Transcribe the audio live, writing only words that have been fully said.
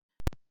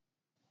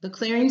The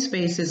Clearing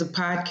Space is a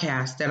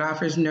podcast that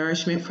offers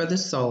nourishment for the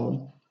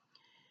soul,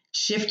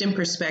 shift in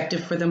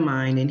perspective for the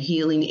mind, and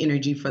healing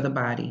energy for the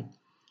body.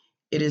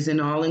 It is an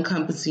all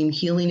encompassing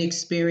healing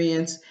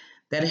experience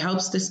that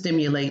helps to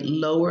stimulate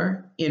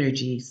lower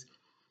energies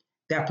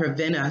that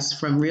prevent us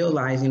from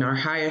realizing our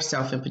higher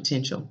self and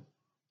potential.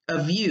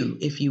 A view,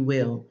 if you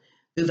will,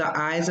 through the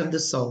eyes of the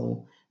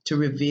soul to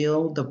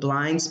reveal the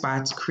blind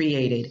spots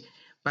created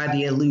by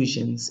the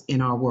illusions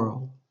in our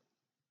world.